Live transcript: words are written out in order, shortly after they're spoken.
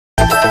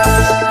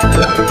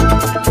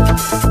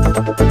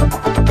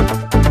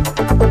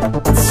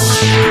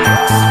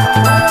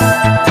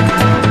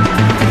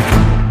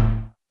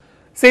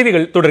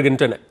செய்திகள்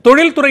தொடர்கின்றன.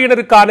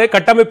 தொழில்துறையினருக்கான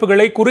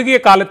கட்டமைப்புகளை குறுகிய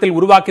காலத்தில்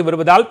உருவாக்கி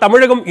வருவதால்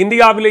தமிழகம்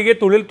இந்தியாவிலேயே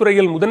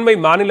தொழில்துறையில் முதன்மை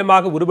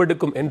மாநிலமாக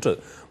உருவெடுக்கும் என்று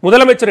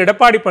முதலமைச்சர்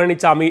எடப்பாடி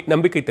பழனிசாமி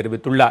நம்பிக்கை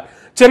தெரிவித்துள்ளார்.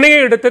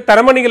 சென்னையை அடுத்த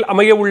தரமணியில்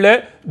அமைய உள்ள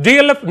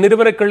DLF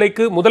நிறுவன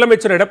கிளைக்கு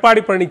முதலமைச்சர்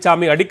எடப்பாடி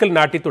பழனிசாமி அடிக்கல்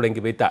நாட்டி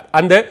தொடங்கி வைத்தார்.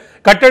 அந்த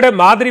கட்டட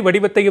மாதிரி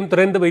வடிவத்தையும்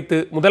திறந்து வைத்து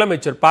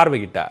முதலமைச்சர்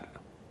பார்வையிட்டார்.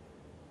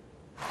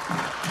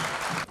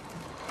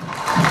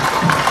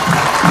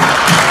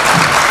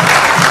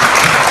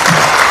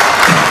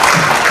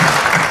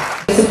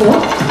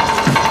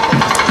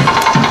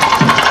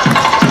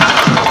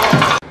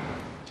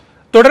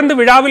 தொடர்ந்து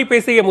விழாவில்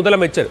பேசிய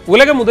முதலமைச்சர்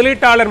உலக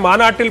முதலீட்டாளர்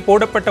மாநாட்டில்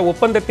போடப்பட்ட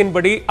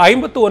ஒப்பந்தத்தின்படி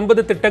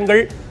 59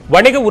 திட்டங்கள்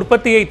வணிக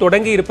உற்பத்தியை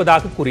தொடங்கி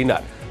இருப்பதாக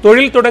கூறினார்.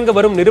 தொழில் தொடங்க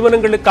வரும்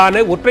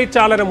நிறுவனங்களுக்கான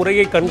ஒற்றைச்சாளர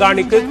முறையை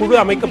கண்காணிக்க குழு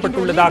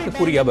அமைக்கப்பட்டுள்ளதாக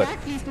கூறிய அவர்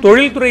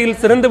தொழில்துறையில்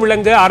சிறந்து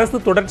விளங்க அரசு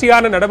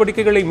தொடர்ச்சியான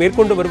நடவடிக்கைகளை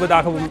மேற்கொண்டு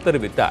வருவதாகவும்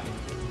தெரிவித்தார்.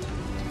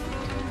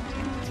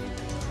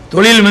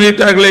 தொழில்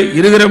முதலீட்டாளர்களை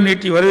இருகரம்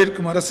நீட்டி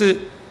வரவேற்கும் அரசு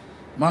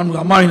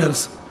அம்மாவின்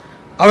அரசு.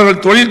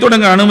 அவர்கள் தொழில்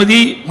தொடங்க அனுமதி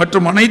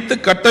மற்றும் அனைத்து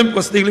கட்டமைப்பு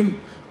வசதிகளையும்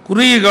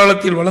குறுகிய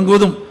காலத்தில்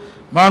வழங்குவதும்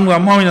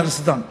அம்மாவின்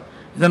அரசு தான்.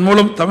 இதன்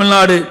மூலம்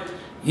தமிழ்நாடு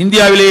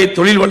இந்தியாவிலேயே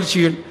தொழில்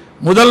வளர்ச்சியில்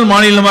முதல்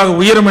மாநிலமாக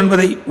உயரும்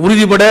என்பதை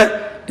உறுதிபட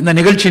இந்த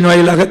நிகழ்ச்சியின்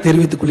வாயிலாக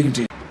தெரிவித்துக்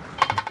கொள்கின்றேன்.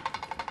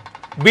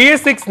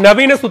 BS6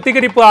 நவீன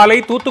சுத்திகரிப்பு ஆலை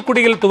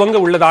தூத்துக்குடியில் துவங்க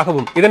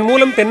உள்ளதாகவும் இதன்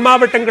மூலம் தென்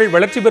மாவட்டங்கள்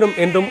வளர்ச்சி பெறும்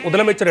என்றும்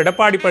முதலமைச்சர்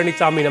எடப்பாடி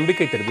பழனிசாமி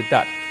நம்பிக்கை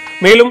தெரிவித்தார்.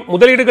 மேலும்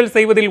முதலீடுகள்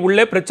செய்வதில்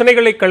உள்ள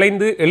பிரச்சனைகளை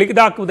களைந்து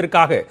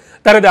எளிதாக்குவதற்காக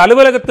தனது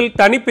அலுவலகத்தில்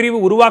தனிப்பிரிவு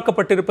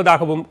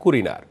உருவாக்கப்பட்டிருப்பதாகவும்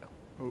கூறினார்.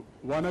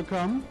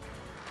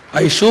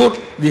 I assure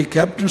the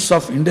captains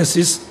of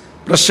industries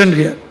present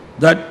here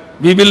that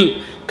we will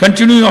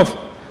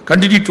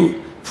continue to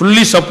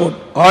fully support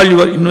all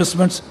your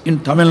investments in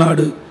Tamil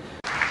Nadu.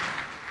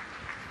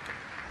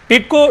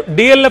 TIDCO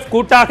DLF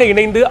கூட்டாக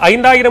இணைந்து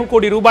 5000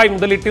 கோடி ரூபாய்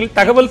முதலீட்டில்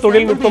தகவல்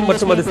தொழில்நுட்பம்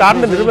மற்றும் அது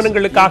சார்ந்த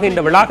நிறுவனங்களுக்காக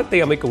இந்த வளாகத்தை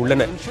அமைக்க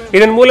உள்ளன.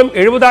 இதன் மூலம்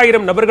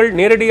 70,000 நபர்கள்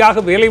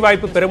நேரடியாக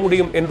வேலைவாய்ப்பு பெற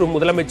முடியும் என்றும்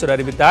முதலமைச்சர்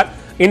அறிவித்தார்.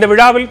 இந்த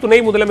விழாவில்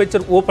துணை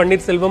முதலமைச்சர் O.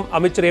 பன்னீர்செல்வம்,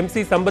 அமைச்சர்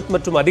MC சம்பத்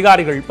மற்றும்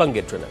அதிகாரிகள்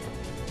பங்கேற்றனர்.